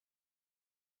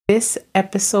This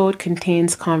episode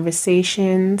contains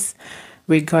conversations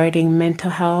regarding mental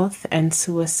health and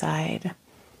suicide.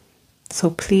 So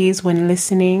please, when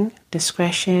listening,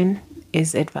 discretion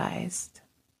is advised.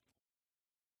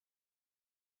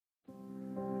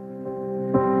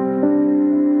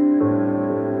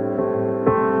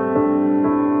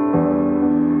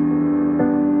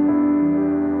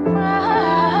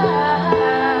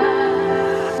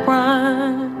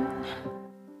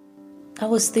 I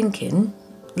was thinking,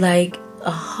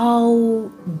 how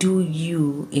do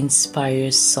you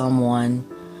inspire someone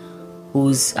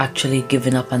who's actually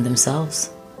given up on themselves?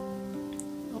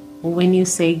 When you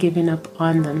say giving up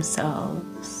on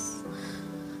themselves,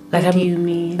 what do you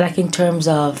mean? Like in terms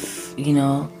of,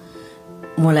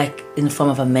 more like in the form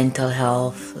of a mental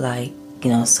health,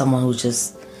 someone who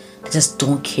just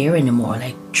don't care anymore,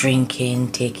 like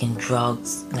drinking, taking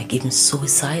drugs, like even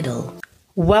suicidal.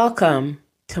 Welcome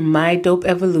to My Dope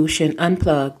Evolution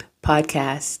Unplugged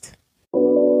podcast.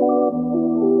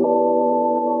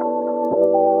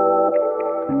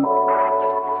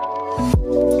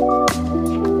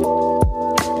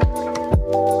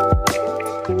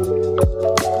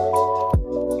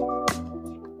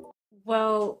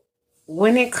 Well,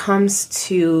 when it comes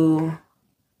to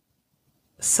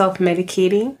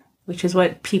self-medicating, which is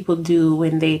what people do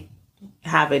when they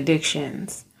have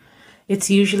addictions, it's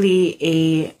usually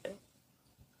a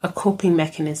coping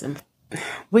mechanism.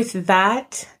 With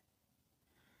that,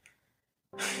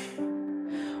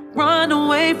 run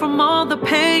away from all the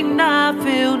pain I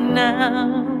feel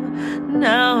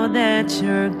now that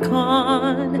you're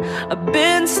gone. I've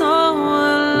been so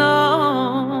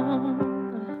alone.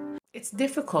 It's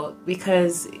difficult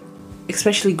because,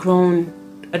 especially grown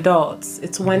adults,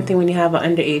 it's one thing when you have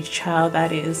an underage child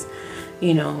that is,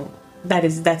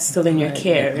 that's still in your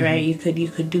care, right? You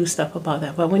could do stuff about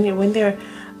that. But when they're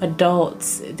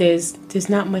adults, there's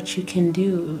not much you can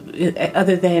do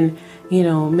other than,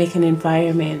 create an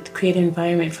environment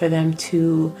for them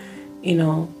to,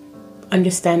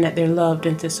 understand that they're loved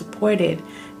and to supported.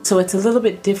 So it's a little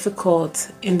bit difficult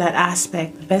in that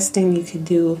aspect. The best thing you could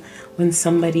do when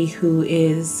somebody who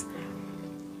is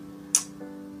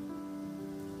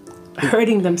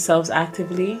hurting themselves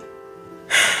actively.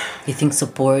 You think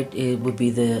support would be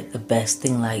the best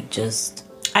thing,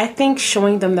 I think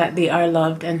showing them that they are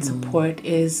loved and support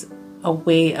is a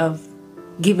way of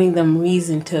giving them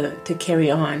reason to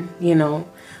carry on,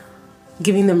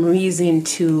 giving them reason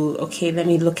to, okay, let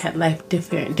me look at life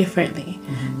differently.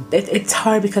 Mm-hmm. It's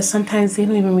hard because sometimes they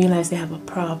don't even realize they have a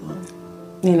problem,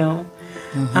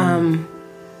 Mm-hmm.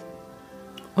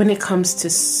 When it comes to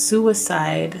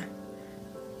suicide,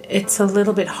 it's a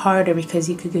little bit harder because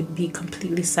you could be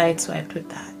completely sideswiped with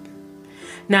that.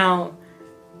 Now,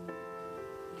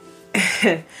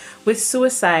 with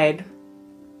suicide,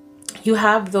 you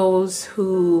have those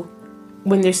who,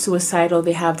 when they're suicidal,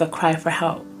 they have the cry for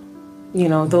help.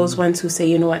 Those ones who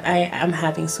say, I'm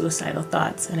having suicidal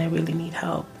thoughts and I really need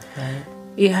help. Right.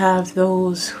 You have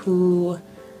those who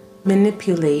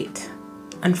manipulate,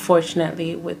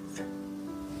 unfortunately, with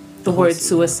the word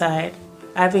suicide.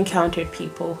 I've encountered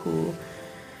people who,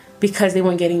 because they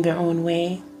weren't getting their own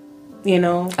way,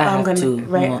 I'm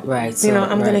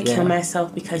gonna kill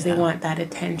myself because they want that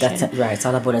attention. That's right. It's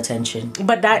all about attention.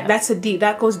 But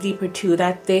that goes deeper too.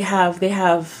 That they've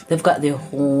got their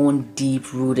own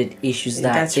deep rooted issues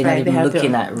that they're not even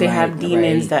looking at. They have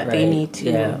demons that they need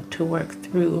to work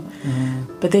through.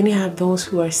 Mm-hmm. But then you have those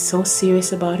who are so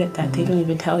serious about it that they don't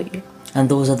even tell you. And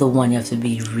those are the ones you have to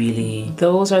be really.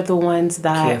 Those are the ones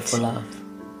that careful of.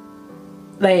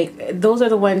 Those are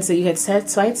the ones that you get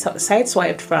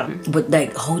sideswiped from. But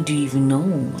how do you even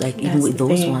know? Even with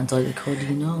those ones, how do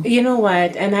you know? You know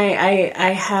what? And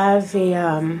I have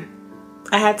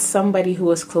I had somebody who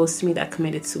was close to me that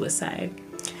committed suicide,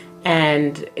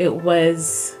 and it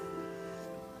was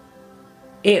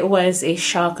a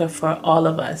shocker for all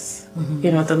of us.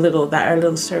 Mm-hmm. Our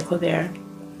little circle there,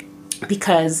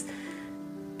 because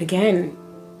again,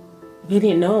 we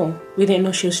didn't know. We didn't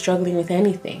know she was struggling with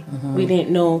anything. Mm-hmm. We didn't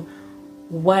know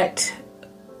what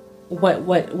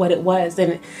it was,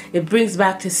 and it brings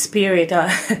back to spirit.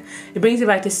 It brings me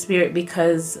back to spirit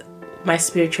because my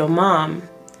spiritual mom,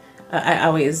 I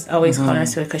always mm-hmm. call her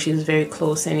spirit because she's very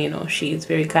close, and she's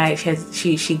very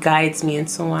she guides me and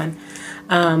so on.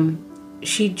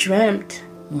 She dreamt.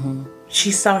 Mm-hmm. She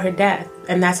saw her death,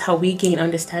 and that's how we gain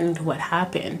understanding to what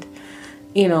happened.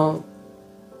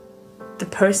 The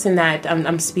person that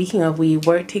I'm speaking of, we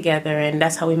worked together, and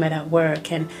that's how we met at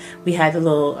work, and we had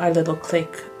our little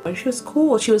clique. But she was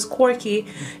cool. She was quirky.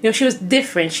 She was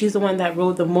different. She's the one that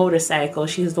rode the motorcycle.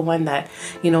 She's the one that,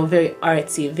 very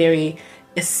artsy, very,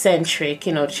 eccentric,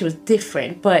 you know, she was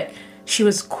different, but she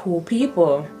was cool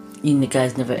people. You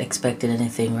guys never expected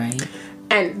anything, right?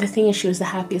 And the thing is, she was the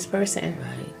happiest person.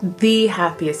 Right. The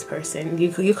happiest person.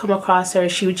 You come across her,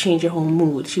 she would change your whole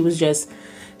mood. She was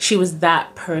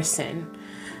that person.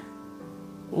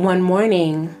 One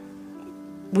morning,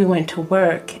 we went to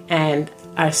work, and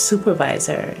our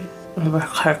supervisor, I remember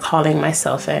her calling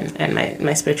myself and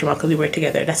my spiritual mom, because we worked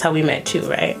together. That's how we met too,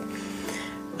 right?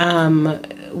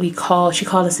 She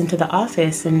called us into the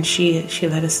office, and she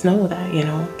let us know that, you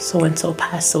know, so-and-so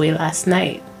passed away last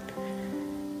night.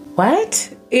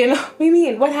 What? You know, what do you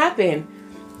mean? What happened?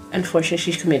 Unfortunately,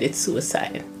 she committed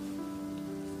suicide.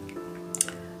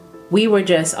 We were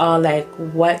just all like,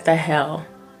 what the hell?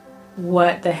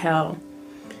 What the hell?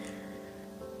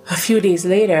 A few days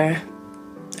later,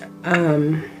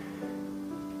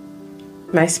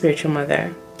 my spiritual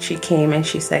mother, she came and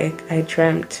she's like, I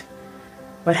dreamt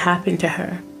what happened to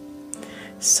her.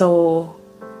 So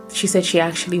she said she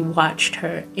actually watched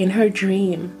her in her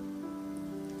dream.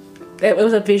 It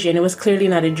was a vision. It was clearly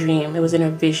not a dream. It was in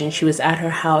her vision. She was at her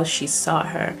house. She saw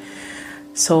her.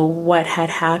 So what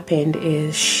had happened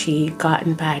is she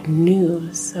gotten bad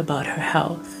news about her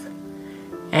health.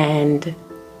 And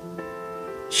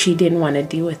she didn't want to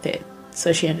deal with it.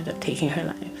 So she ended up taking her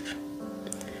life.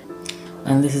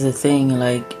 And this is the thing,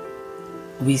 like,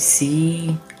 we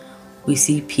see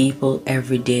people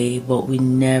every day, but we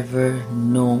never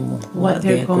know what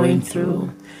they're going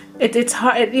through. It's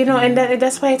hard, you know, and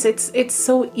that's why it's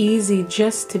so easy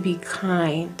just to be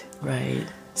kind. Right.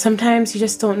 Sometimes you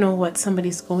just don't know what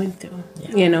somebody's going through,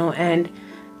 you know, and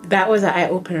that was an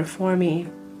eye-opener for me.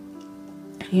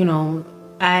 You know,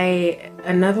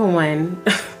 another one,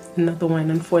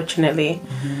 unfortunately.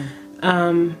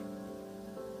 Mm-hmm.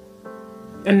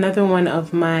 Another one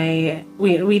of my,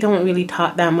 we don't really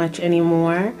talk that much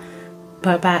anymore,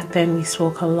 but back then we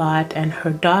spoke a lot, and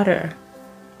her daughter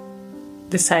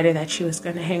decided that she was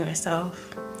going to hang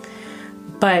herself.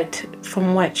 But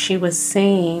from what she was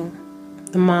saying,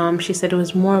 the mom, she said it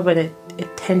was more of an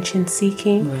attention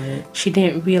seeking. Right. She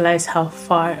didn't realize how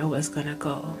far it was going to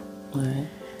go. Right.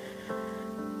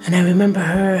 And I remember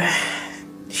her,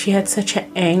 she had such an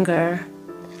anger.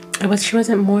 She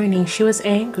wasn't mourning, she was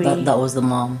angry. That was the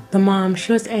mom. The mom,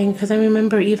 she was angry, because I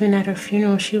remember even at her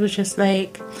funeral, she was just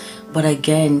like... But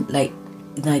again, like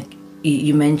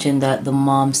you mentioned that the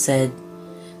mom said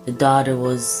the daughter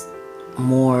was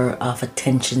more of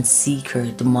attention seeker.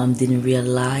 The mom didn't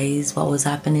realize what was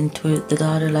happening to the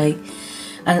daughter, like,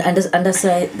 and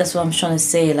that's what I'm trying to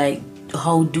say. Like,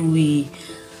 how do we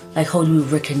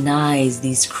recognize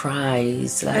these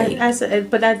cries? Like,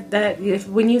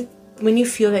 when you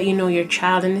feel that you know your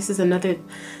child, and this is another,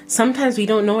 sometimes we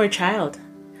don't know our child.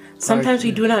 Sometimes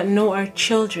we do not know our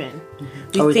children.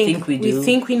 Mm-hmm. We think we do. We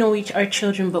think we know our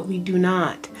children, but we do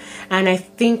not. And I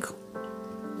think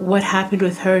what happened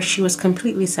with her, she was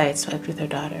completely sideswiped with her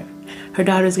daughter. Her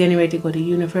daughter was getting ready to go to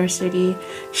university.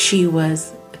 She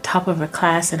was top of her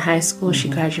class in high school. Mm-hmm. She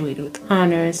graduated with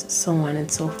honors, so on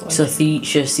and so forth. So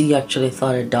she actually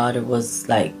thought her daughter was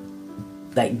like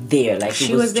there, like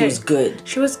she was good.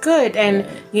 She was good, and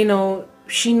you know,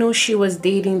 she knew she was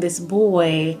dating this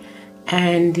boy,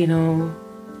 and you know,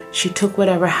 she took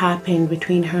whatever happened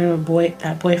between her and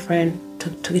that boyfriend,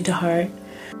 took it to heart.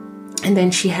 And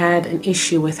then she had an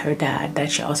issue with her dad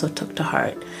that she also took to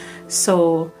heart.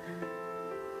 So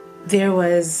there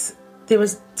was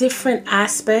different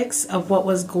aspects of what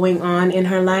was going on in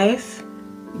her life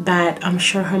that I'm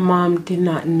sure her mom did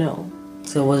not know.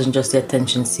 So it wasn't just the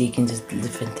attention seeking, just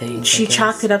different things. She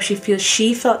chalked it up.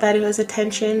 She felt that it was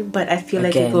attention, but I feel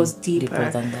like it goes deeper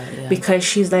than that, yeah. Because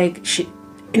she's like,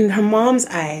 in her mom's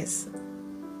eyes,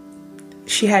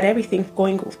 she had everything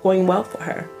going well for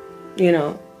her. You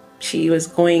know, she was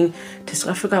going to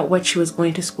school. I forgot what she was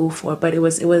going to school for, but it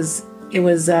was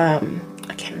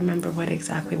I can't remember what it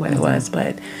was,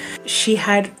 but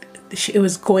it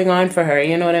was going on for her.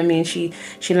 You know what I mean? She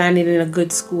landed in a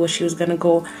good school. She was gonna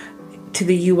go to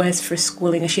the U.S. for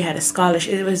schooling, and she had a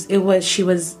scholarship. She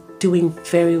was doing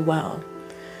very well.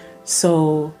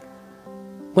 So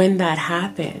when that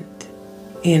happened,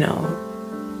 you know.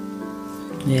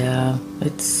 Yeah,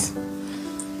 it's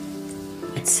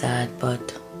sad,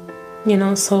 but you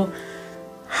know. So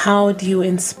how do you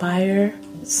inspire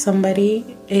somebody?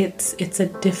 It's a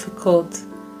difficult,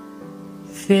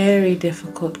 very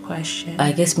difficult question.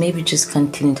 I guess maybe just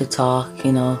continue to talk,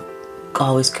 you know.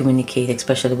 Always communicate,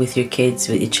 especially with your kids,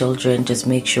 with your children. Just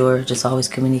make sure, just always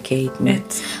communicate.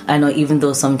 I know, even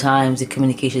though sometimes the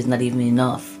communication is not even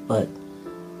enough, but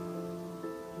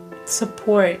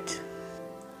support,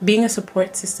 being a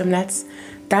support system, that's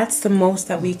that's the most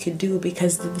that we could do,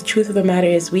 because the truth of the matter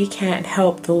is we can't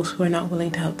help those who are not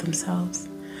willing to help themselves.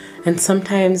 And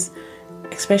sometimes,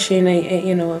 especially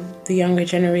in the younger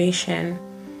generation,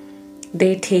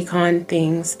 they take on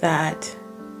things that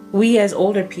we as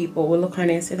older people will look on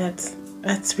and say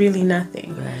that's really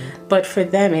nothing. Right. But for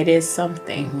them it is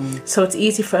something. So it's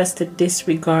easy for us to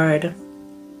disregard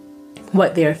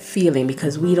what they're feeling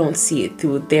because we don't see it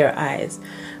through their eyes.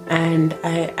 And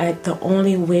I the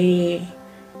only way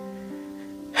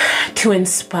to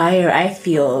inspire, I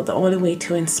feel the only way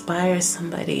to inspire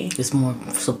somebody It's more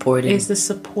supportive. is the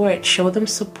support. Show them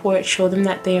support. Show them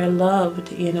that they are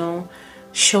loved,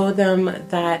 Show them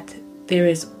that there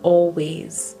is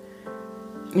always,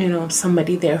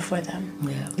 somebody there for them.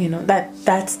 Yeah.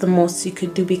 That's the most you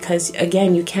could do, because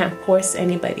again, you can't force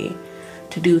anybody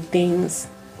to do things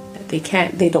that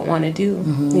they don't want to do,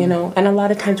 and a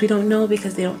lot of times we don't know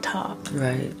because they don't talk.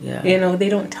 Right. Yeah. They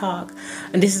don't talk.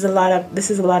 And this is a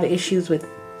lot of issues with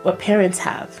what parents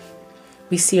have.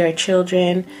 We see our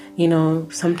children,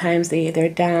 sometimes they're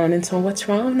down and so what's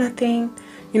wrong? Nothing.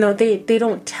 They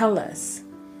don't tell us.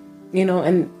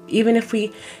 And even if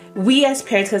we as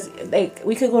parents, because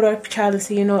we could go to our child and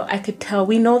say, I could tell,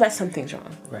 we know that something's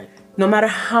wrong. Right. No matter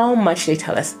how much they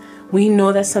tell us, we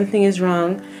know that something is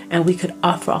wrong and we could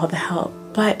offer all the help.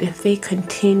 But if they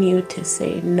continue to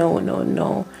say, no,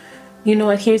 you know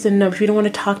what, here's a number. If you don't want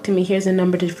to talk to me, here's a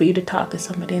number for you to talk to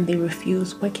somebody, and they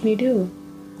refuse, what can you do?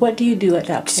 What do you do at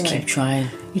that point? Just keep trying.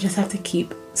 You just have to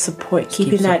keep support.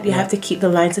 You have to keep the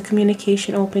lines of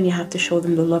communication open. You have to show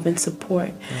them the love and support.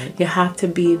 Right. You have to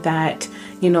be that,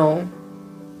 you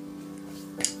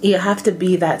have to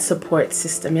be that support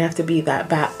system. You have to be that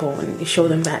backbone. You show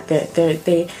them that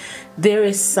there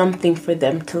is something for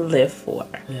them to live for.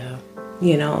 Yeah.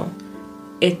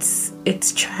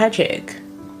 It's tragic.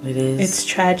 It is. It's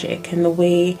tragic. And the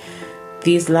way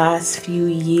these last few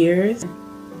years,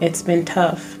 it's been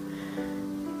tough.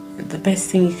 The best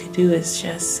thing you could do is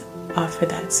just offer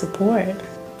that support.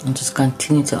 And just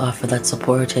continue to offer that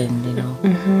support and,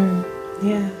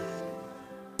 Yeah.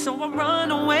 So I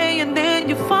run away and then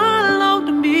you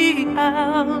followed me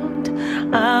out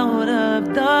of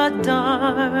the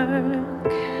dark.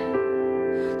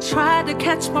 Tried to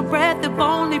catch my breath if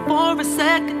only for a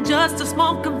second, just a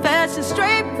small confession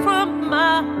straight from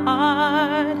my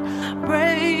heart.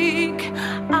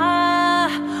 I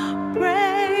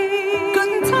break.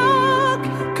 Couldn't talk,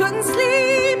 couldn't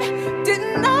sleep,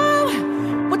 didn't know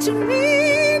what you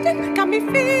needed. Got me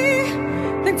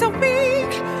feeling so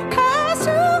weak, 'cause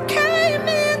you came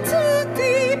in too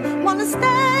deep. Wanna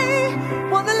stay,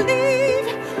 wanna leave,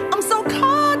 I'm so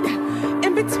caught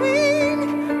in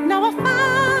between. Now I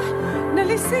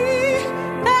finally see